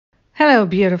Hello,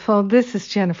 beautiful. This is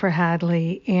Jennifer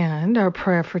Hadley, and our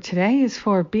prayer for today is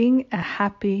for being a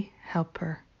happy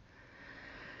helper.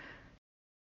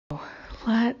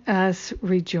 Let us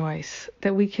rejoice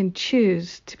that we can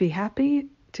choose to be happy,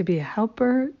 to be a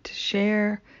helper, to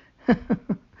share.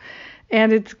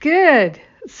 And it's good.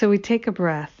 So we take a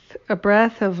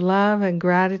breath of love and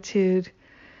gratitude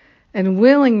and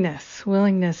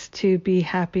willingness to be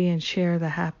happy and share the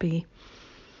happy.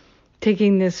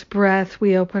 Taking this breath,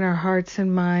 we open our hearts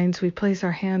and minds, we place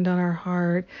our hand on our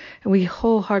heart, and we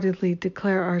wholeheartedly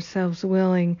declare ourselves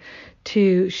willing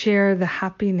to share the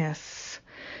happiness,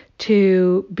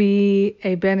 to be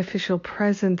a beneficial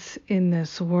presence in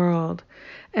this world.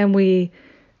 And we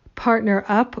partner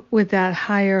up with that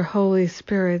higher Holy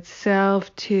Spirit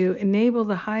self to enable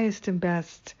the highest and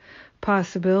best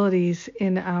possibilities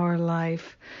in our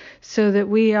life so that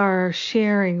we are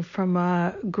sharing from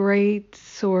a great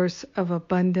source of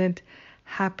abundant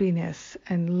happiness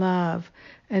and love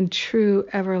and true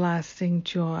everlasting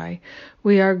joy.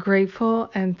 We are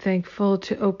grateful and thankful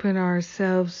to open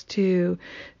ourselves to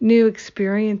new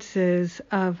experiences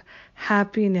of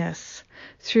happiness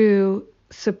through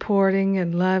supporting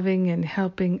and loving and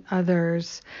helping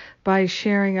others by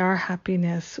sharing our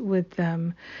happiness with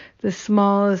them. The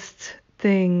smallest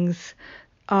things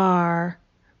are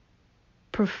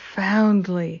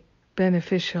profoundly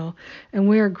beneficial, and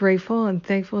we are grateful and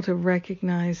thankful to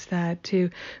recognize that, to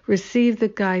receive the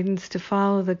guidance, to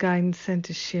follow the guidance, and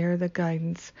to share the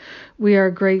guidance. We are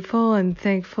grateful and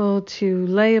thankful to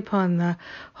lay upon the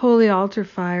holy altar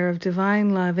fire of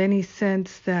divine love any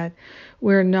sense that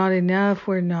we're not enough,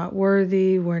 we're not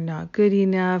worthy, we're not good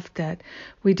enough, that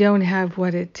we don't have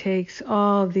what it takes.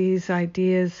 All these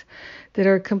ideas that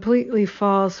are completely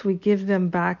false, we give them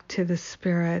back to the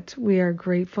Spirit. We are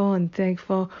grateful and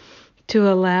thankful to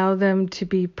allow them to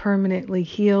be permanently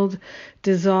healed,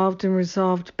 dissolved, and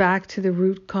resolved back to the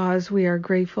root cause. We are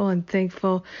grateful and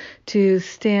thankful to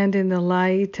stand in the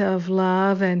light of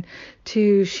love and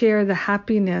to share the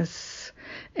happiness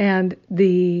and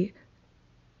the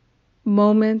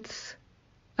moments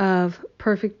of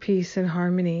perfect peace and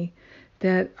harmony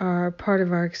that are part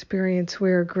of our experience.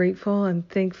 We are grateful and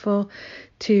thankful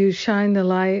to shine the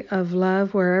light of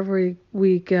love wherever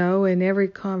we go, in every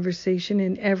conversation,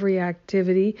 in every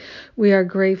activity. We are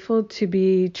grateful to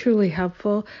be truly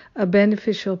helpful, a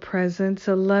beneficial presence,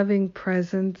 a loving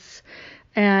presence,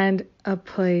 and a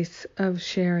place of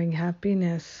sharing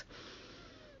happiness.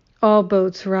 All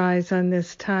boats rise on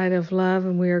this tide of love,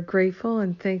 and we are grateful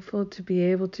and thankful to be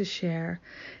able to share.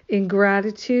 In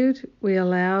gratitude, we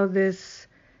allow this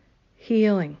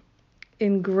healing.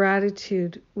 In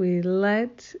gratitude, we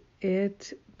let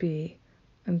it be.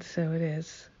 And so it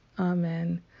is.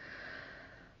 Amen.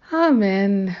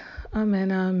 Amen.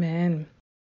 Amen. Amen.